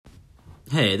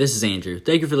Hey, this is Andrew.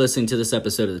 Thank you for listening to this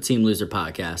episode of the Team Loser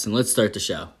Podcast, and let's start the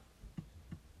show.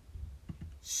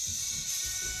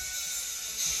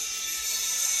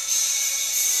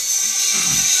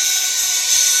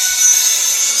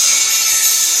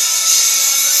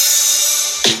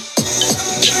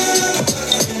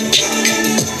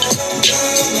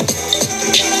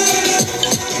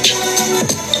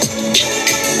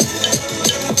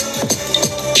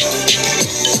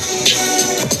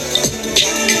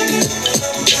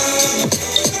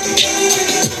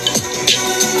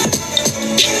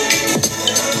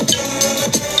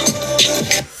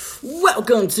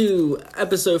 Welcome to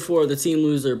episode 4 of the Team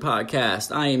Loser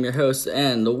Podcast. I am your host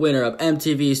and the winner of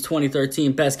MTV's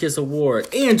 2013 Best Kiss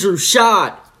Award, Andrew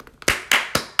Schott.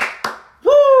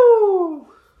 Woo!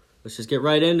 Let's just get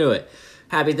right into it.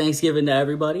 Happy Thanksgiving to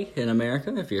everybody in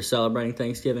America. If you're celebrating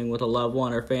Thanksgiving with a loved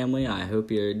one or family, I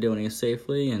hope you're doing it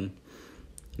safely and,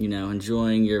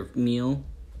 enjoying your meal.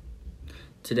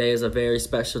 Today is a very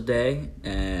special day,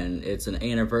 and it's an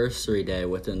anniversary day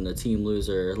within the Team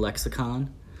Loser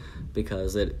lexicon,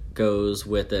 because it goes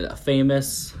with a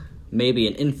famous, maybe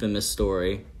an infamous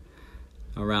story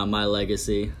around my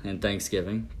legacy and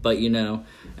Thanksgiving. But,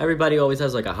 everybody always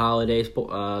has, a holiday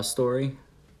story.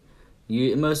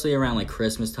 Mostly around,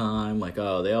 Christmas time.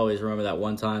 They always remember that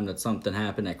one time that something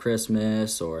happened at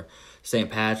Christmas or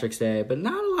St. Patrick's Day. But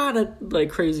not a lot of,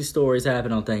 crazy stories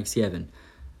happen on Thanksgiving.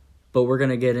 But we're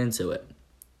going to get into it.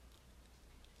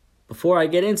 Before I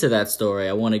get into that story,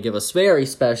 I want to give a very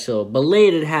special,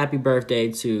 belated happy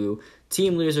birthday to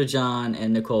Team Loser John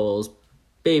and Nicole's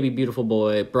baby beautiful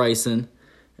boy, Bryson.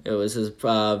 It was his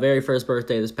very first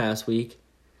birthday this past week,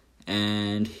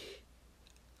 and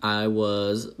I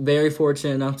was very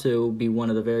fortunate enough to be one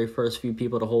of the very first few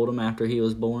people to hold him after he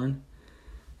was born.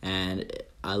 And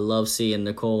I love seeing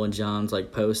Nicole and John's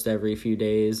post every few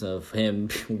days of him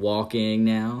walking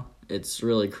now. It's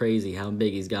really crazy how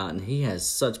big he's gotten. He has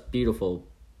such beautiful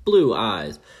blue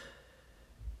eyes.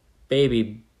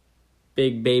 Big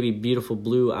baby, beautiful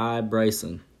blue eye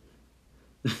Bryson.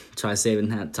 Try saving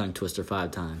that tongue twister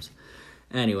 5 times.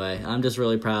 Anyway, I'm just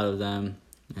really proud of them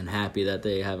and happy that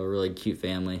they have a really cute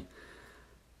family.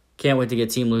 Can't wait to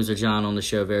get Team Loser John on the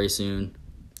show very soon.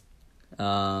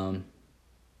 But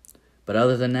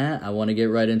other than that, I want to get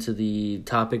right into the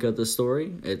topic of the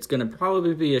story. It's going to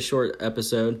probably be a short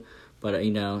episode, but,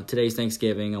 today's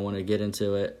Thanksgiving. I want to get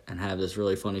into it and have this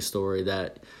really funny story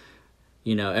that,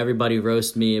 everybody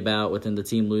roasts me about within the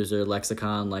Team Loser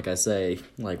lexicon. Like I say,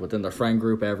 within the friend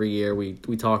group every year, we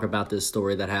talk about this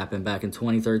story that happened back in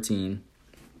 2013.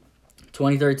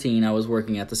 2013, I was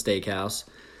working at the steakhouse,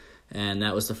 and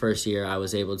that was the first year I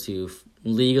was able to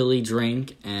legally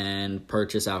drink and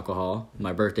purchase alcohol.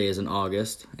 My birthday is in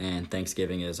August, and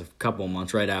Thanksgiving is a couple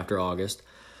months right after August.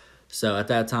 So at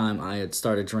that time, I had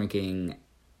started drinking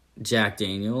Jack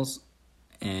Daniels,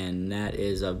 and that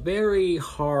is a very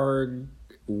hard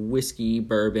whiskey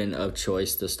bourbon of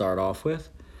choice to start off with.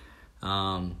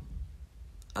 I'm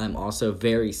also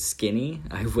very skinny.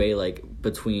 I weigh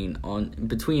between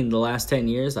the last 10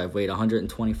 years, I've weighed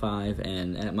 125,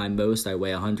 and at my most, I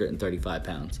weigh 135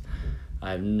 pounds.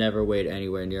 I've never weighed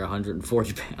anywhere near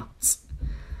 140 pounds.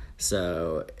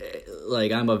 So,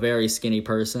 I'm a very skinny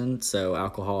person, so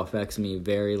alcohol affects me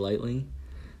very lightly.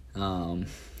 And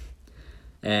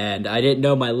I didn't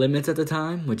know my limits at the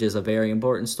time, which is a very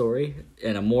important story.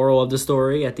 And a moral of the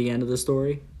story at the end of the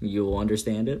story, you will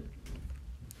understand it.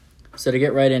 So to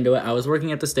get right into it, I was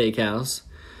working at the steakhouse.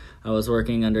 I was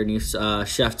working underneath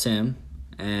Chef Tim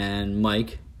and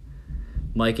Mike.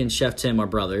 Mike and Chef Tim are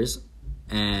brothers.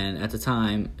 And at the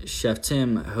time, Chef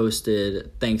Tim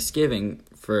hosted Thanksgiving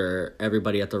for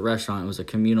everybody at the restaurant. It was a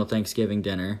communal Thanksgiving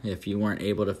dinner. If you weren't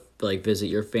able to visit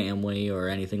your family or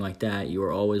anything like that, you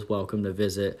were always welcome to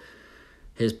visit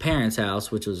his parents'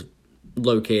 house, which was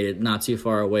located not too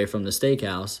far away from the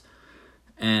steakhouse.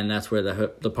 And that's where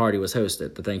the party was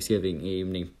hosted. The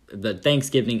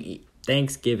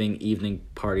Thanksgiving evening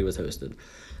party was hosted.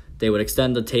 They would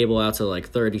extend the table out to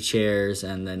 30 chairs,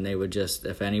 and then they would just,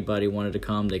 if anybody wanted to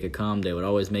come, they could come. They would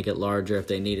always make it larger if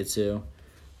they needed to.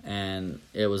 And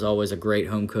it was always a great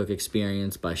home cook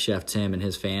experience by Chef Tim and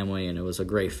his family, and it was a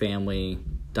great family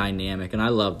dynamic, and I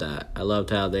loved that. I loved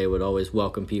how they would always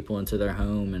welcome people into their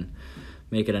home and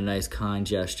make it a nice, kind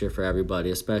gesture for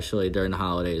everybody, especially during the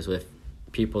holidays with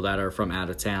people that are from out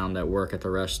of town that work at the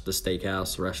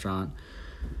steakhouse restaurant,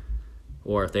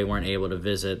 or if they weren't able to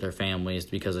visit their families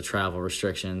because of travel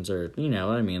restrictions, or, if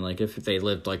they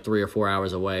lived 3 or 4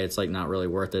 hours away, it's not really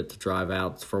worth it to drive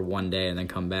out for one day and then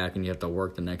come back and you have to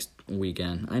work the next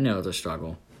weekend. I know it's a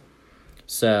struggle.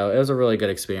 So it was a really good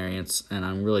experience, and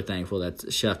I'm really thankful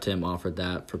that Chef Tim offered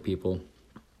that for people.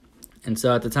 And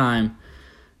so at the time,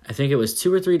 I think it was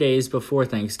 2 or 3 days before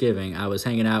Thanksgiving, I was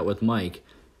hanging out with Mike,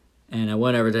 and I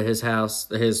went over to his house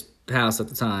at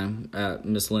the time, at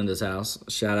Miss Linda's house.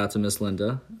 Shout out to Miss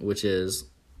Linda, which is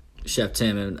Chef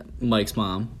Tim and Mike's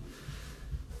mom.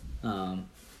 I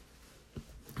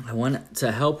went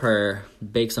to help her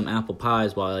bake some apple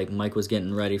pies while Mike was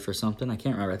getting ready for something. I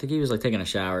can't remember. I think he was taking a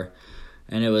shower.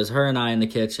 And it was her and I in the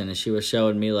kitchen, and she was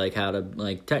showing me how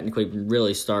to technically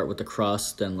really start with the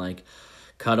crust and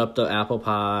cut up the apple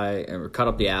pie, or cut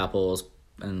up the apples,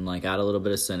 and add a little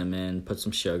bit of cinnamon, put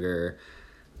some sugar,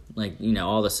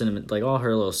 all the cinnamon, all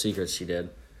her little secrets she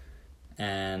did.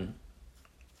 And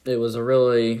it was a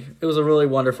really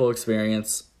wonderful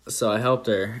experience. So I helped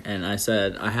her, and I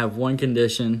said, I have one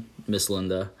condition, Miss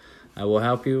Linda. I will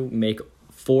help you make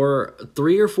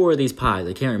 3 or 4 of these pies.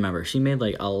 I can't remember. She made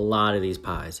a lot of these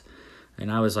pies.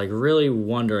 And I was really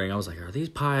wondering. I was are these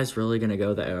pies really going to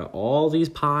go that? Are all these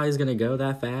pies going to go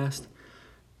that fast?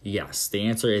 Yes. The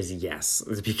answer is yes.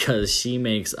 It's because she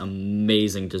makes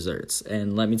amazing desserts.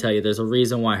 And let me tell you, there's a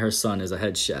reason why her son is a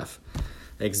head chef,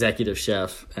 executive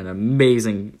chef, an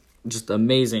amazing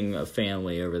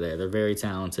family over there. They're very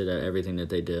talented at everything that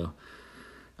they do.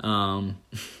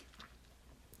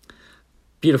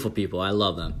 Beautiful people. I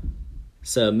love them.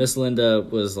 So Miss Linda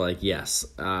was yes,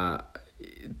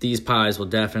 these pies will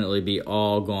definitely be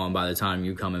all gone by the time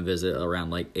you come and visit around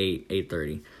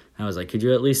 8:30. I was could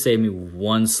you at least save me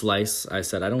one slice? I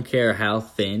said, I don't care how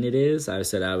thin it is. I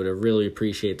said, I would really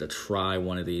appreciate to try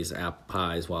one of these apple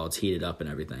pies while it's heated up and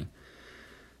everything.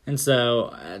 And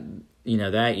so,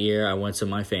 that year I went to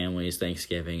my family's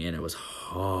Thanksgiving, and it was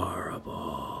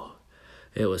horrible.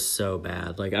 It was so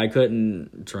bad. I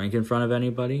couldn't drink in front of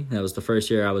anybody. That was the first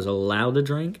year I was allowed to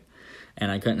drink,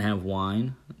 and I couldn't have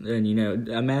wine. And,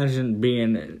 imagine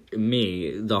being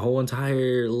me the whole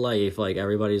entire life.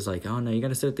 Everybody's oh, no, you got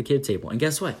to sit at the kid table. And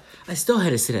guess what? I still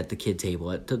had to sit at the kid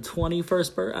table at my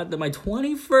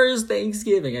 21st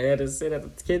Thanksgiving. I had to sit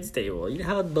at the kids' table. You know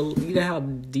how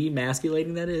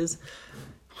demasculating that is?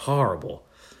 Horrible.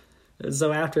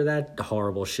 So after that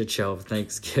horrible shit show of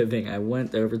Thanksgiving, I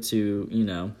went over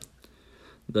to,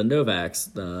 the Novak's,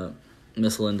 the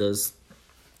Miss Linda's,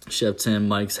 Chef Tim,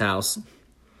 Mike's house,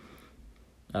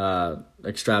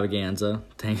 extravaganza,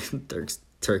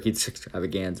 turkey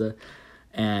extravaganza,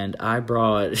 and I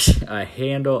brought a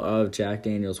handle of Jack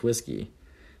Daniel's whiskey,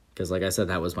 because like I said,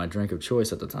 that was my drink of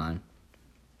choice at the time.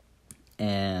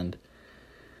 And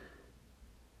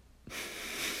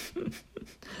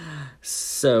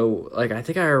so, I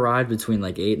think I arrived between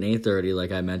 8 and 8:30,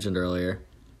 like I mentioned earlier.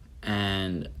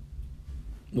 And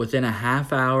within a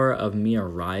half hour of me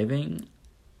arriving,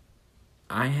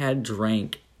 I had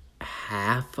drank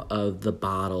half of the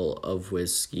bottle of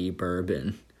whiskey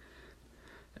bourbon.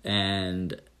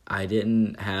 And I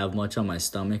didn't have much on my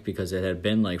stomach because it had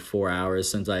been 4 hours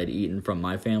since I had eaten from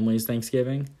my family's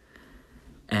Thanksgiving.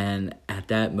 And at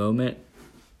that moment,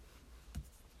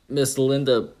 Miss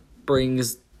Linda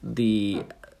brings the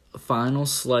final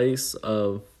slice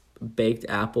of baked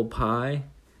apple pie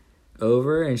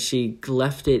over, and she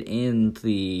left it in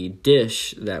the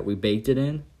dish that we baked it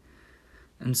in.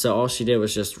 And so all she did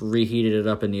was just reheated it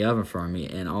up in the oven for me,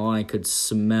 and all I could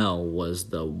smell was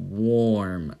the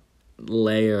warm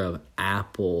layer of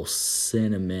apple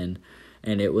cinnamon.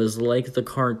 And it was like the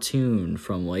cartoon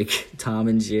from Tom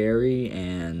and Jerry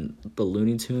and the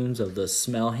Looney Tunes of the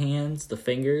smell hands, the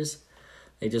fingers.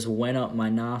 They just went up my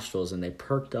nostrils, and they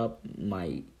perked up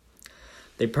my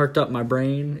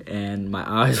brain, and my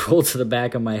eyes rolled to the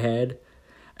back of my head.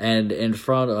 And in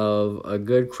front of a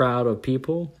good crowd of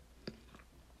people,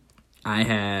 I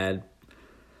had,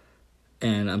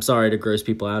 and I'm sorry to gross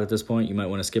people out at this point. You might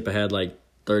want to skip ahead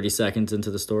 30 seconds into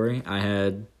the story.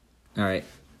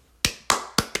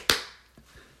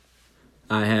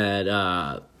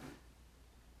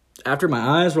 After my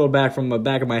eyes rolled back from the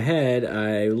back of my head,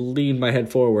 I leaned my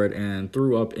head forward and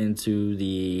threw up into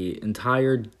the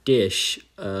entire dish,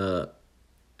 the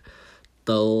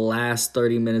last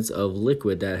 30 minutes of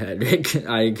liquid that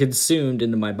I consumed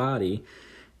into my body,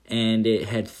 and it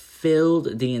had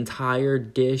filled the entire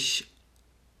dish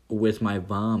with my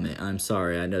vomit. I'm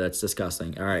sorry, I know that's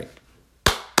disgusting. All right.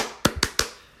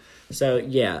 So,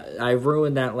 yeah, I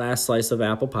ruined that last slice of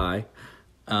apple pie.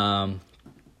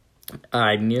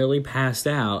 I nearly passed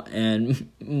out, and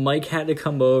Mike had to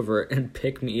come over and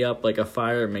pick me up like a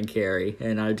fireman carry.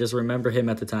 And I just remember him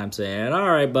at the time saying,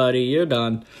 "All right, buddy, you're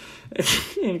done."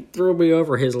 He threw me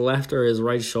over his left or his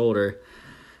right shoulder,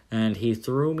 and he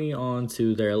threw me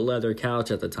onto their leather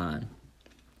couch at the time.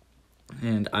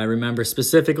 And I remember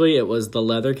specifically it was the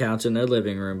leather couch in their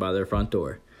living room by their front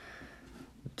door.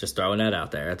 Just throwing that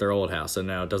out there at their old house. So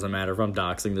no, it doesn't matter if I'm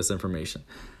doxing this information.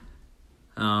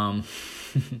 I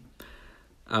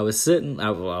was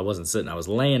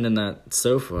laying in that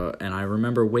sofa, and I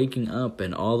remember waking up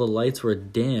and all the lights were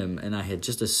dim, and I had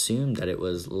just assumed that it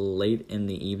was late in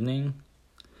the evening.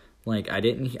 Like, I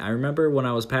remember when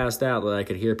I was passed out that I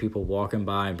could hear people walking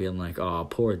by and being like, oh,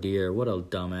 poor dear, what a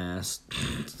dumbass.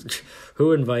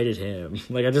 Who invited him?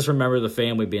 Like, I just remember the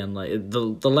family being like,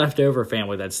 the leftover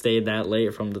family that stayed that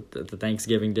late from the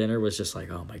Thanksgiving dinner was just like,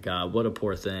 oh my God, what a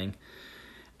poor thing.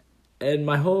 And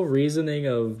my whole reasoning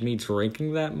of me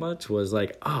drinking that much was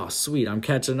like, oh, sweet, I'm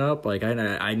catching up. Like,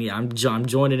 I'm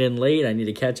joining in late. I need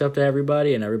to catch up to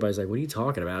everybody. And everybody's like, what are you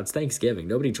talking about? It's Thanksgiving.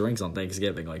 Nobody drinks on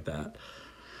Thanksgiving like that.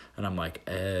 And I'm like,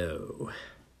 oh.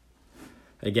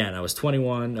 Again, I was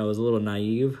 21. I was a little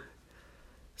naive.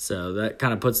 So that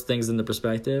kind of puts things into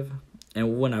perspective.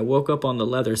 And when I woke up on the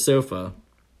leather sofa,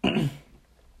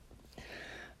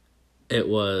 it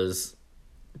was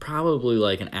probably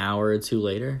like an hour or two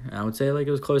later. I would say like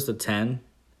it was close to 10.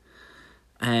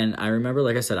 And I remember,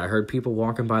 like I said, I heard people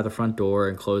walking by the front door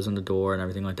and closing the door and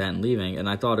everything like that and leaving. And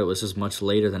I thought it was just much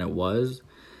later than it was.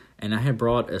 And I had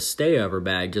brought a stayover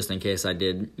bag just in case I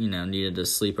did, needed to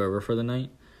sleep over for the night.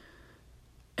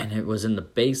 And it was in the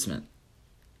basement.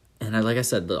 And like I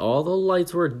said, all the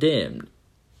lights were dimmed.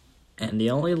 And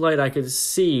the only light I could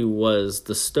see was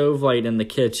the stove light in the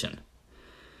kitchen.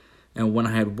 And when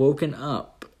I had woken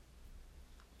up,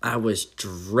 I was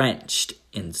drenched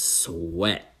in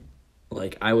sweat.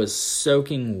 Like, I was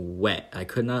soaking wet. I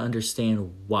could not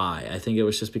understand why. I think it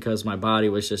was just because my body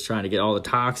was just trying to get all the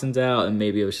toxins out, and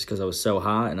maybe it was just because I was so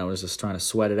hot and I was just trying to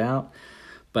sweat it out.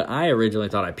 But I originally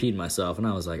thought I peed myself, and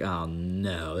I was like, oh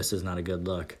no, this is not a good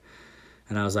look.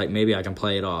 And I was like, maybe I can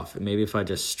play it off. Maybe if I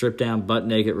just strip down butt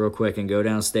naked real quick and go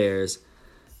downstairs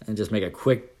and just make a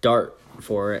quick dart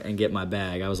for it and get my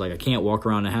bag. I was like, I can't walk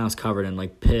around the house covered in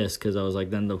like piss, because I was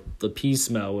like, then the pee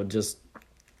smell would just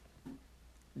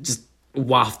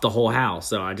waft the whole house.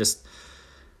 So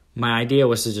my idea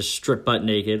was to just strip butt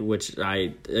naked, which I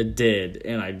did,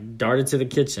 and I darted to the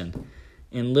kitchen.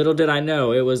 And little did I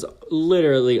know, it was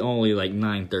literally only like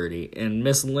 9:30, and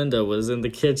Miss Linda was in the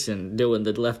kitchen doing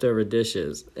the leftover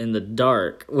dishes in the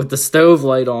dark with the stove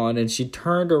light on, and she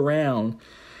turned around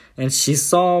and she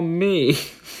saw me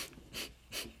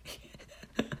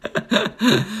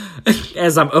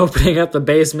as I'm opening up the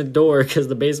basement door, because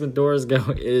the basement door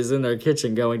is in their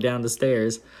kitchen going down the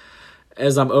stairs.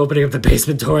 As I'm opening up the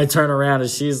basement door, I turn around and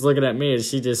she's looking at me and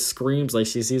she just screams like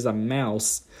she sees a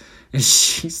mouse. And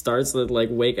she starts to like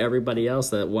wake everybody else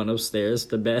that went upstairs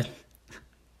to bed.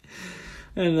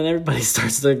 And then everybody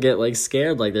starts to get like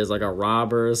scared, like there's like a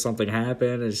robber or something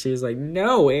happened. And she's like,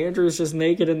 no, Andrew's just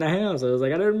naked in the house. I was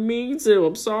like, I didn't mean to.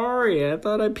 I'm sorry. I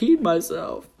thought I peed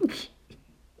myself.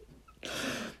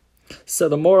 So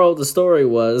the moral of the story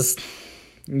was,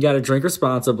 you got to drink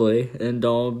responsibly and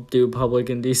don't do public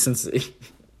indecency.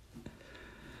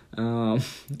 I'm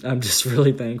just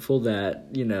really thankful that,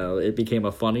 it became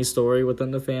a funny story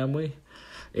within the family.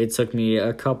 It took me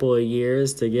a couple of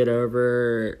years to get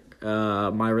over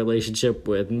my relationship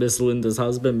with Miss Linda's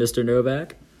husband, Mr.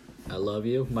 Novak. I love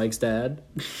you, Mike's dad.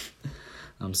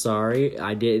 I'm sorry.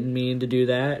 I didn't mean to do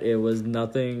that. It was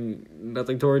nothing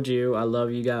towards you. I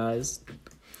love you guys.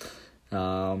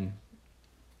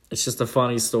 It's just a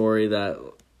funny story that,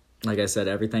 like I said,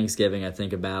 every Thanksgiving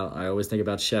I always think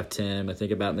about Chef Tim. I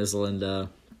think about Miss Linda.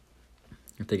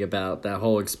 I think about that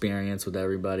whole experience with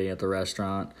everybody at the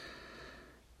restaurant.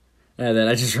 And then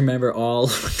I just remember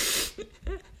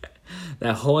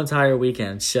that whole entire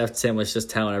weekend, Chef Tim was just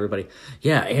telling everybody,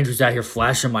 yeah, Andrew's out here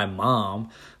flashing my mom.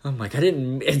 I'm like,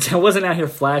 I wasn't out here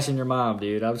flashing your mom,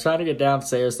 dude. I was trying to get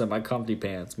downstairs to my comfy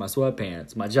pants, my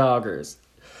sweatpants, my joggers.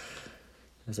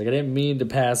 I was like, I didn't mean to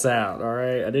pass out, all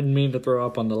right? I didn't mean to throw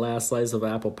up on the last slice of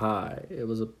apple pie. It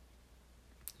was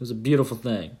a beautiful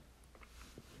thing.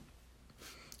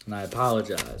 And I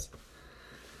apologize.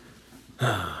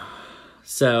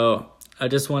 So, I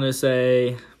just want to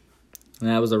say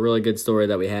that was a really good story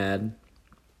that we had.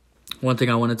 One thing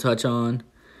I want to touch on,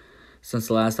 since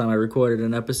the last time I recorded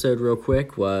an episode real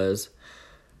quick, was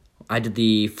I did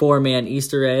the 4-man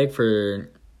Easter egg for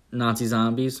Nazi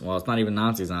zombies. Well, it's not even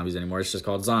Nazi zombies anymore. It's just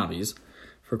called zombies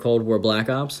for Cold War Black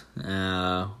Ops.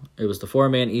 It was the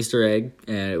 4-man Easter egg,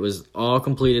 and it was all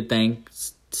completed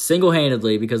thanks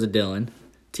single-handedly because of Dylan,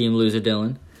 Team Loser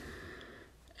Dylan.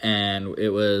 And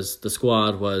the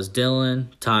squad was Dylan,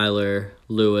 Tyler,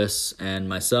 Lewis, and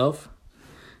myself.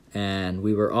 and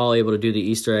we were all able to do the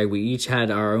Easter egg. We each had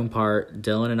our own part.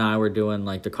 Dylan and I were doing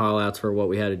like the call outs for what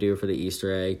we had to do for the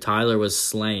Easter egg. Tyler was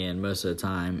slaying most of the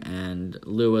time, and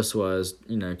Lewis was,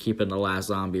 keeping the last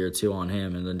zombie or two on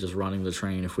him and then just running the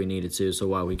train if we needed to, so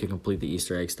while we could complete the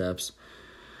Easter egg steps.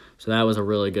 So that was a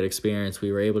really good experience.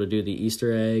 We were able to do the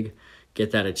Easter egg,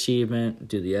 get that achievement,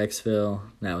 do the exfil.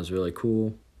 That was really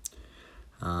cool.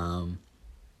 One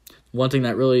thing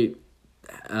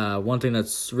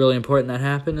that's really important that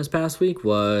happened this past week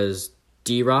was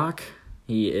D-Rock.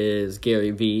 He is Gary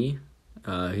V.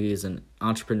 He is an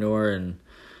entrepreneur and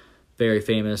very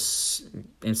famous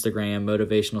Instagram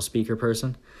motivational speaker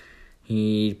person.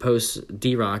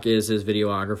 D-Rock is his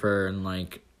videographer and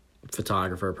like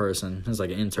photographer person. He's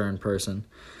like an intern person.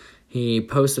 He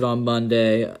posted on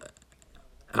Monday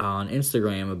on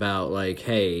Instagram about like,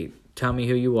 hey, tell me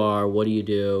who you are, what do you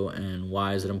do, and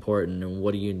why is it important, and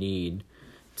what do you need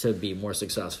to be more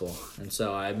successful. And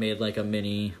so I made like a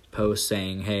mini post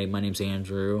saying, hey, my name's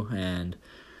Andrew, and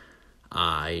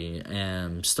I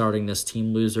am starting this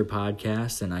Team Loser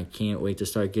podcast, and I can't wait to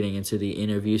start getting into the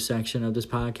interview section of this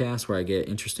podcast where I get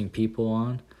interesting people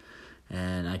on,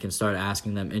 and I can start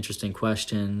asking them interesting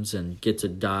questions and get to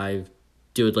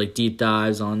do like deep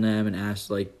dives on them and ask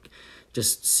like,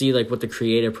 just see like what the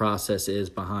creative process is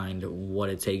behind what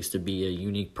it takes to be a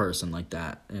unique person like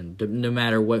that, and no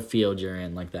matter what field you're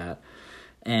in like that.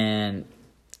 And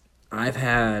I've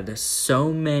had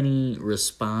so many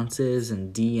responses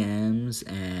and DMs,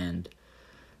 and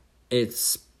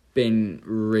it's been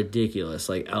ridiculous.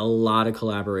 Like a lot of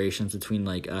collaborations between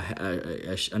like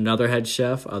another head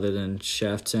chef other than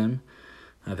Chef Tim.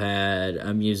 I've had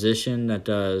a musician that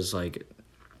does like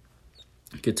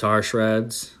guitar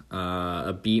shreds,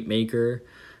 a beat maker.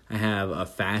 I have a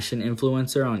fashion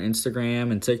influencer on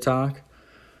Instagram and TikTok.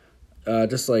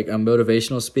 Just like a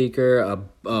motivational speaker,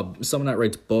 someone that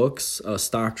writes books, a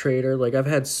stock trader. Like I've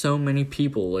had so many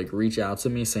people like reach out to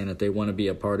me saying that they want to be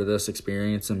a part of this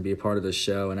experience and be a part of this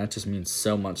show, and that just means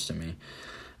so much to me.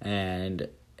 And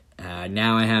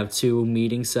now I have 2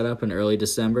 meetings set up in early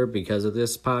December because of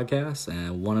this podcast,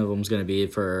 and one of them's going to be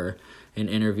for an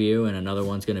interview, and another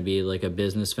one's going to be like a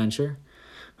business venture.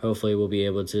 Hopefully we'll be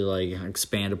able to like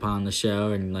expand upon the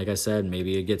show, and like I said,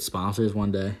 maybe get sponsors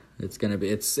one day. It's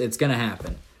gonna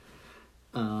happen.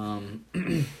 I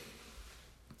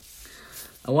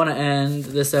want to end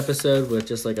this episode with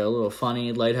just like a little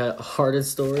funny, lighthearted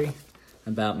story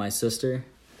about my sister.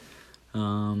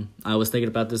 I was thinking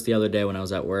about this the other day when I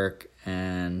was at work,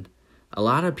 and a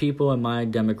lot of people in my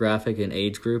demographic and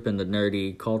age group in the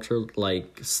nerdy culture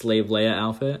like Slave Leia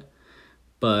outfit.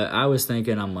 But I was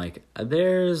thinking, I'm like,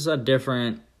 there's a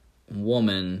different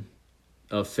woman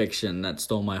of fiction that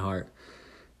stole my heart.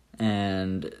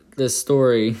 And this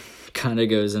story kind of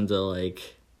goes into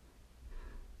like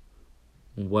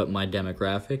what my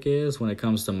demographic is when it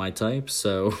comes to my type.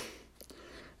 So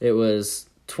it was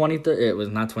not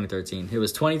 2013. It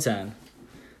was 2010.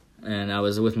 And I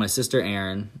was with my sister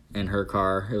Erin in her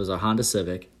car. It was a Honda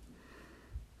Civic.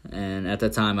 And at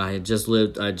that time, I just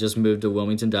moved to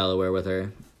Wilmington, Delaware with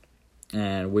her.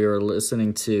 And we were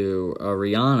listening to a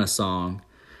Rihanna song.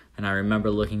 And I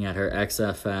remember looking at her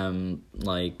XFM,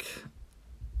 like,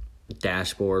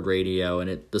 dashboard radio.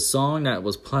 And the song that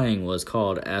was playing was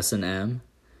called S&M.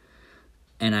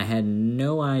 And I had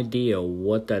no idea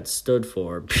what that stood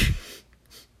for.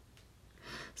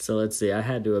 So let's see, I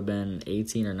had to have been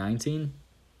 18 or 19.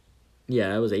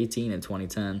 Yeah, I was 18 in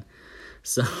 2010.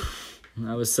 So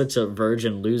I was such a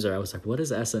virgin loser. I was like, what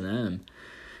is S&M?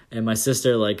 And my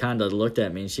sister like kind of looked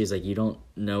at me and she's like, you don't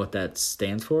know what that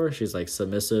stands for? She's like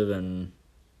submissive and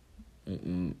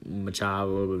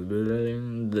macho,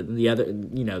 the other,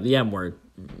 the M word,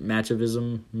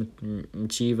 machivism,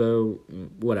 machivo,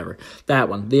 whatever. That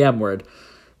one, the M word.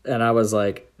 And I was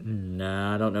like,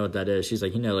 nah, I don't know what that is. She's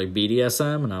like, like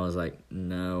BDSM? And I was like,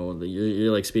 no,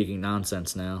 you're like speaking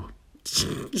nonsense now.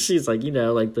 She's like,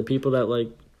 like the people that like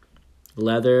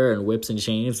leather and whips and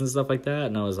chains and stuff like that.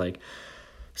 And I was like,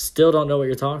 still don't know what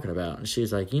you're talking about. And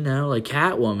she's like, like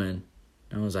CatWoman.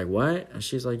 And I was like, what? And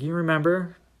she's like, you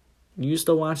remember? You used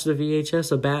to watch the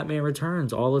VHS of Batman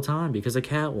Returns all the time because of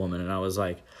CatWoman. And I was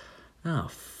like, oh,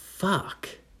 fuck.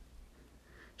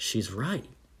 She's right.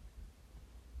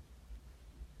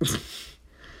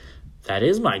 That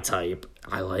is my type.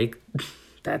 I was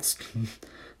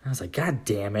like, God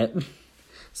damn it.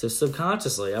 So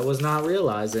subconsciously, I was not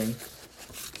realizing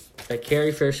that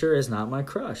Carrie Fisher is not my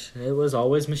crush. It was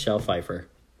always Michelle Pfeiffer.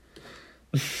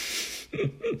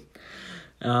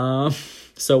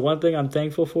 So one thing I'm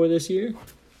thankful for this year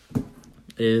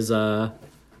is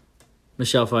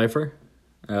Michelle Pfeiffer,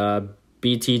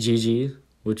 BTGG,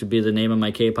 which would be the name of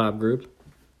my K-pop group.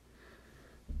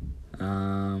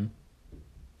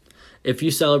 If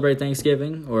you celebrate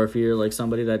Thanksgiving, or if you're like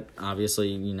somebody that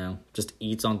obviously, just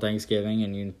eats on Thanksgiving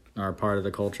and you are a part of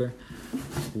the culture,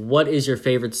 what is your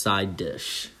favorite side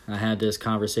dish? I had this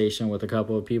conversation with a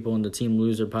couple of people in the Team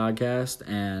Loser podcast,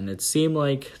 and it seemed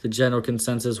like the general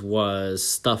consensus was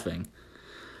stuffing.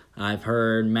 I've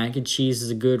heard mac and cheese is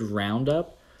a good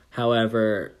roundup.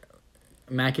 However,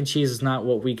 mac and cheese is not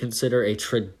what we consider a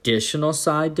traditional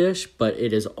side dish, but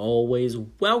it is always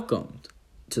welcomed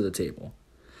to the table.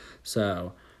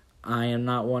 So I am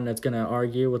not one that's going to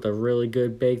argue with a really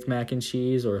good baked mac and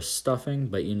cheese or stuffing,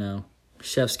 but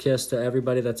chef's kiss to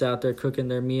everybody that's out there cooking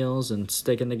their meals and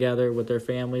sticking together with their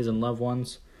families and loved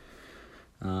ones.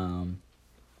 I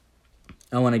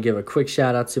want to give a quick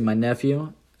shout out to my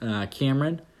nephew,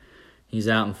 Cameron. He's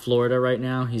out in Florida right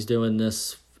now. He's doing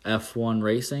this F1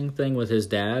 racing thing with his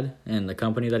dad and the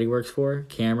company that he works for.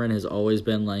 Cameron has always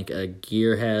been like a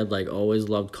gearhead, like always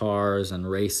loved cars and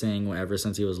racing ever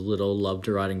since he was little, loved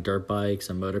riding dirt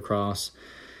bikes and motocross.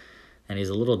 And he's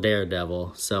a little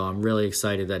daredevil, so I'm really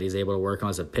excited that he's able to work on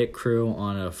as a pit crew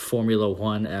on a Formula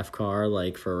 1 F car,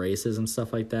 like for races and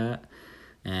stuff like that.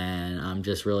 And I'm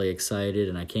just really excited,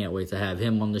 and I can't wait to have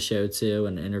him on the show too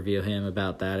and interview him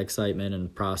about that excitement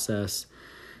and process.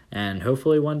 And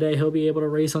hopefully one day he'll be able to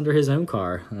race under his own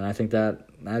car. And I think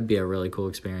that'd be a really cool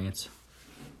experience.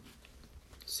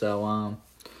 So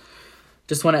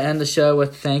just want to end the show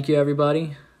with thank you,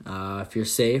 everybody. If you're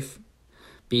safe,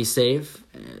 be safe.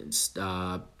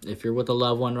 If you're with a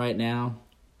loved one right now,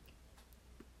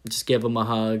 just give them a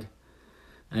hug.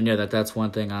 I know that's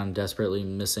one thing I'm desperately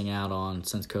missing out on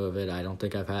since COVID. I don't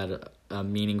think I've had a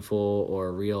meaningful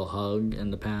or real hug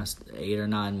in the past 8 or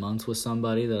 9 months with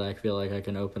somebody that I feel like I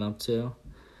can open up to.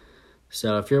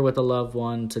 So if you're with a loved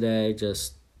one today,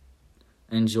 just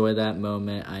enjoy that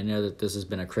moment. I know that this has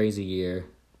been a crazy year,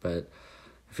 but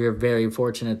if you're very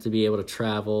fortunate to be able to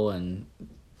travel and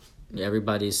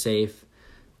everybody's safe,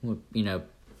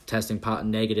 testing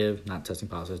negative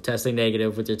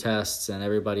with your tests, and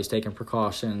everybody's taking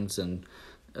precautions, and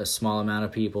a small amount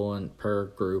of people and per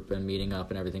group and meeting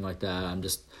up and everything like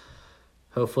that.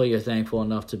 Hopefully you're thankful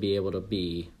enough to be able to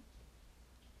be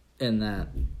in that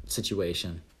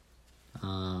situation.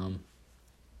 I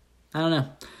don't know.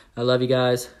 I love you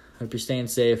guys. Hope you're staying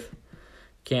safe.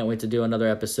 Can't wait to do another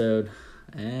episode.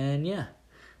 And yeah,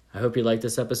 I hope you like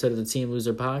this episode of the Team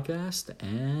Loser podcast.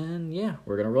 And yeah,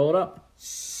 we're going to roll it up.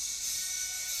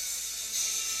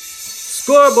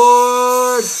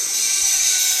 Scoreboard!